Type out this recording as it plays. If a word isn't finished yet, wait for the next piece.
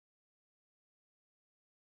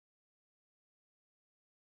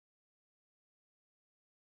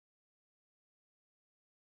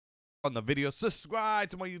on the video, subscribe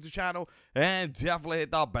to my YouTube channel, and definitely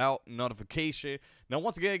hit that bell notification. Now,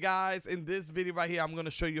 once again, guys, in this video right here, I'm going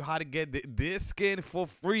to show you how to get this skin for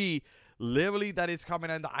free. Literally, that is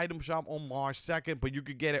coming in the item shop on March 2nd, but you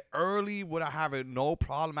could get it early without having no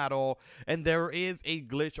problem at all. And there is a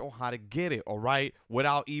glitch on how to get it, all right,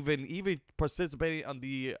 without even participating on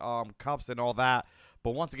the cups and all that.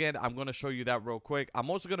 But once again, I'm going to show you that real quick. I'm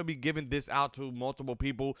also going to be giving this out to multiple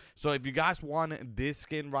people. So if you guys want this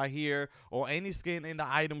skin right here or any skin in the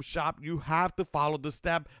item shop, you have to follow the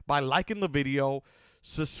step by liking the video,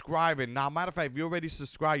 subscribing. Now, matter of fact, if you already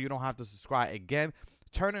subscribed, you don't have to subscribe again.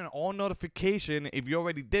 Turn on all notification. If you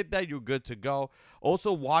already did that, you're good to go.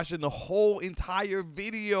 Also, watching the whole entire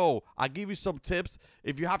video. I give you some tips.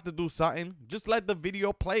 If you have to do something, just let the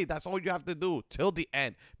video play. That's all you have to do till the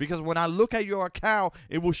end. Because when I look at your account,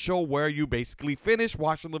 it will show where you basically finished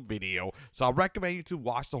watching the video. So I recommend you to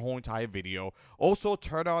watch the whole entire video. Also,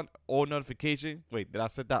 turn on all notification. Wait, did I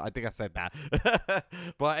say that? I think I said that.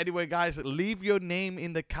 But anyway, guys, leave your name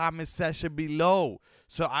in the comment section below,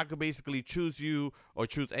 so I could basically choose you or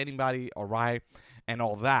choose anybody, all right, and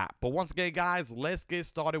all that. But once again, guys, let's get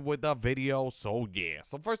started with the video. So yeah,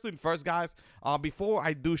 so first thing first, guys, before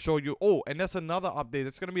I do show you, oh, and there's another update.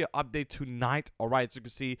 It's gonna be an update tonight, all right. So you can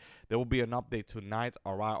see there will be an update tonight,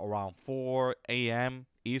 all right, around 4 a.m.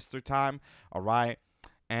 Eastern time, all right.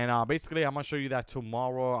 And basically, I'm gonna show you that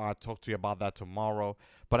tomorrow. I'll talk to you about that tomorrow.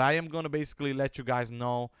 But I am gonna basically let you guys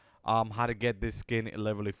know how to get this skin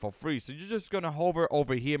literally for free. So you're just gonna hover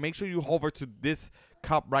over here. Make sure you hover to this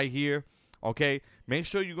cup right here, okay? Make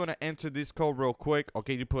sure you're gonna enter this code real quick,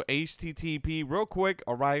 okay? You put HTTP real quick,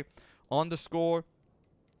 all right, underscore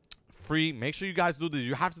free. Make sure you guys do this.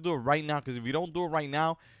 You have to do it right now, because if you don't do it right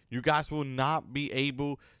now, you guys will not be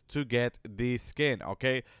able to get this skin,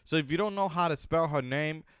 okay? So if you don't know how to spell her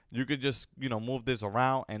name, you could just, you know, move this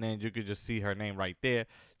around, and then you could just see her name right there.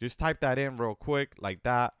 Just type that in real quick like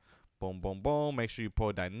that. Boom, boom, boom. Make sure you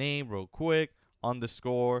put that name real quick.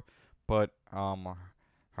 Underscore. Put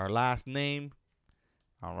her last name.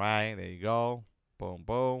 All right, there you go. Boom,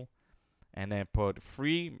 boom. And then put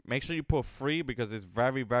free. Make sure you put free, because it's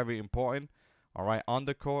very, very important. All right,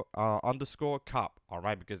 underscore cup. All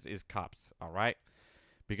right, because it's cups. All right,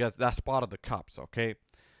 because that's part of the cups. Okay,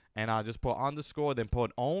 and I'll just put underscore, then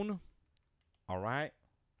put own. All right.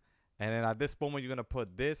 And then at this moment, you're going to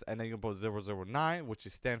put this, and then you're going to put 009, which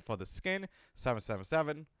is stand for the skin,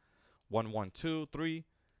 777 1123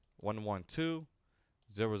 112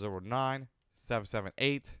 009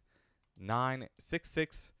 778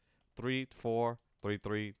 966 34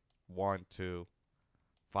 33 12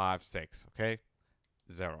 56. Okay,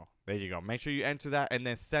 0. There you go. Make sure you enter that and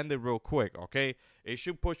then send it real quick, okay? It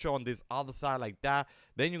should put you on this other side like that.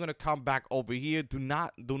 Then you're going to come back over here. Do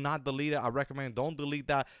not delete it. I recommend don't delete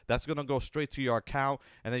that. That's going to go straight to your account.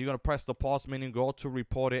 And then you're going to press the pause menu, go to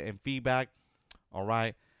report it and feedback. All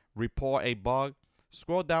right. Report a bug.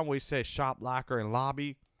 Scroll down where it says shop locker and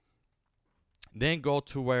lobby. Then go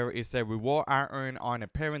to where it says reward I earned on a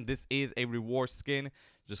parent. This is a reward skin.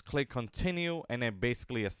 Just click continue and then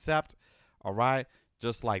basically accept. All right.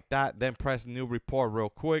 Just like that. Then press new report real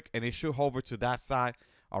quick, and it should hover to that side.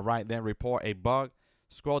 All right, then report a bug.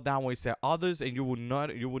 Scroll down where it says others, and you will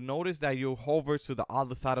notice that you hover to the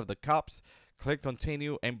other side of the cups. Click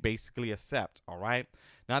continue and basically accept. All right,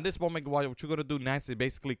 now at this moment, what you're gonna do next is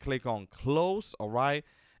basically click on close. All right,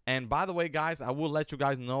 and by the way, guys, I will let you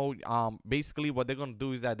guys know basically what they're gonna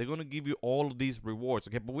do is that they're gonna give you all of these rewards.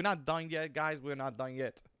 Okay, but we're not done yet, guys. We're not done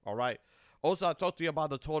yet. All right. Also, I talked to you about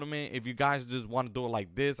the tournament. If you guys just want to do it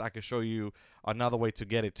like this, I can show you another way to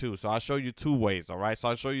get it too. So I'll show you 2 ways, all right? So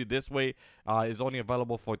I'll show you this way. It's only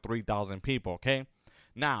available for 3,000 people, okay?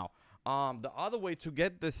 Now, the other way to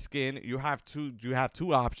get this skin, you have two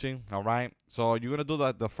options, all right? So you're going to do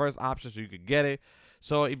the first option so you can get it.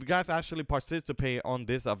 So if you guys actually participate on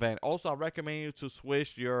this event, also I recommend you to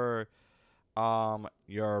switch your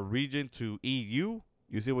region to EU.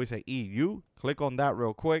 You see where it say EU? Click on that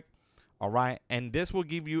real quick. All right, and this will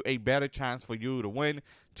give you a better chance for you to win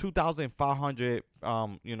 2,500.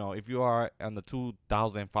 You know, if you are on the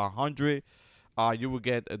 2,500, you will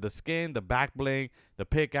get the skin, the back bling, the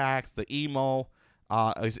pickaxe, the emo.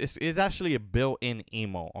 It's actually a built-in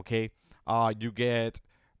emo. Okay, you get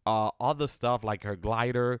other stuff like her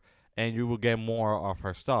glider, and you will get more of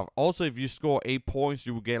her stuff. Also, if you score 8 points,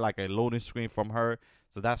 you will get like a loading screen from her.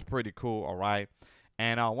 So that's pretty cool. All right.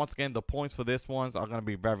 And once again, the points for this ones are going to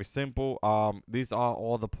be very simple. These are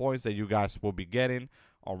all the points that you guys will be getting.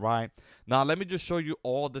 All right, now let me just show you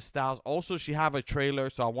all the styles. Also, she have a trailer,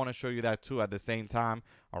 so I want to show you that too at the same time.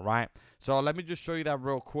 All right, so let me just show you that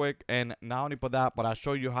real quick, and not only for that, but I'll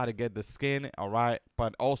show you how to get the skin. All right,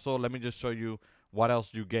 but also let me just show you what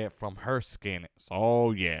else you get from her skin.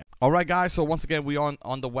 So yeah. All right, guys, so once again, we on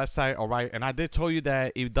the website. All right, and I did tell you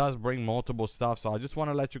that it does bring multiple stuff, so I just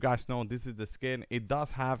want to let you guys know this is the skin. It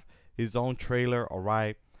does have his own trailer, all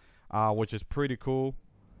right, which is pretty cool.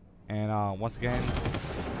 And once again,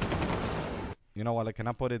 you know what, like, can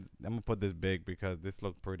I put it, I'm gonna put this big because this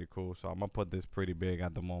looks pretty cool, so I'm gonna put this pretty big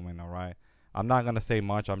at the moment. All right, I'm not gonna say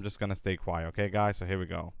much, I'm just gonna stay quiet. Okay, guys, so here we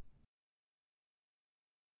go.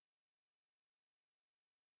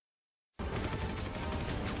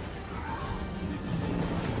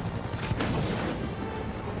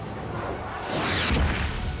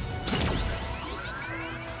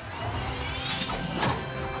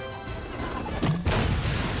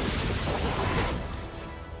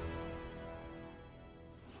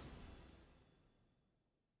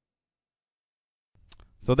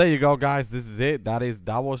 So there you go, guys. This is it. That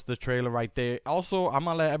was the trailer right there. Also, I'm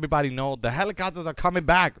gonna let everybody know the helicopters are coming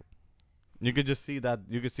back. You can just see that.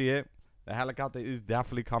 You can see it. The helicopter is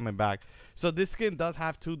definitely coming back. So this skin does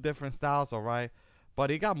have 2 different styles, all right,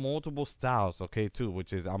 but it got multiple styles, okay, too,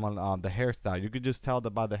 which is I'm on the hairstyle. You could just tell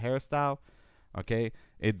by the hairstyle, okay.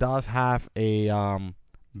 It does have a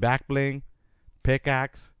back bling,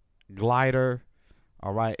 pickaxe, glider.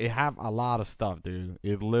 All right, it have a lot of stuff, dude.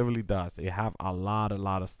 It literally does. It have a lot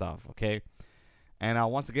of stuff, okay. And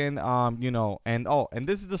once again, you know, and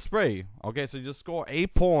this is the spray, okay. So you just score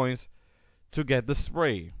 8 points to get the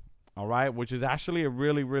spray, all right, which is actually a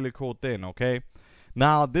really cool thing, okay.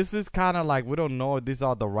 Now this is kind of like, we don't know if these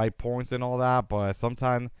are the right points and all that, but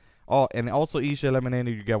sometimes, and also each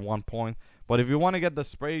eliminated you get 1 point. But if you want to get the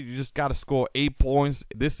spray, you just got to score 8 points.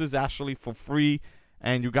 This is actually for free.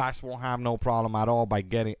 And you guys won't have no problem at all by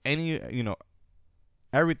getting any, you know,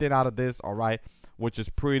 everything out of this, all right, which is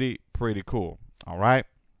pretty cool, all right.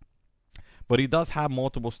 But he does have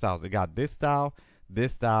multiple styles. It got this style.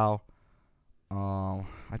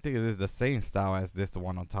 I think it is the same style as this, the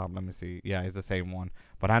one on top. Let me see. Yeah, it's the same one.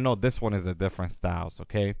 But I know this one is a different styles,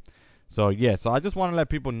 okay. So yeah, so I just want to let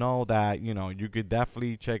people know that, you know, you could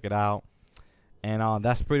definitely check it out. And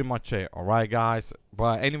that's pretty much it. All right, guys.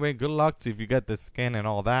 But anyway, good luck to if you get the skin and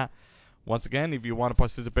all that. Once again, if you want to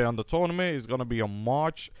participate on the tournament, it's going to be on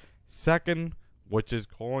March 2nd, which is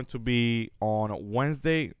going to be on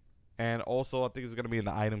Wednesday. And also, I think it's going to be in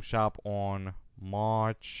the item shop on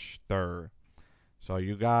March 3rd. So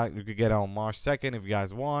you could get it on March 2nd if you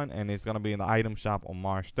guys want. And it's going to be in the item shop on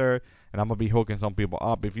March 3rd. And I'm going to be hooking some people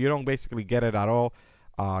up. If you don't basically get it at all,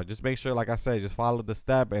 just make sure, like I said, just follow the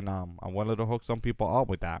step, and I wanted to hook some people up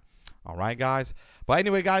with that. All right, guys. But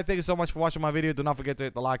anyway, guys, thank you so much for watching my video. Do not forget to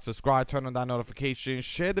hit the like, subscribe, turn on that notification,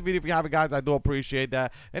 share the video if you haven't, guys. I do appreciate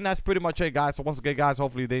that. And that's pretty much it, guys. So once again, guys,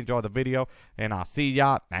 hopefully they enjoyed the video, and I'll see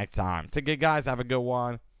y'all next time. Take care, guys. Have a good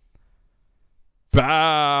one.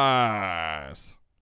 Bye.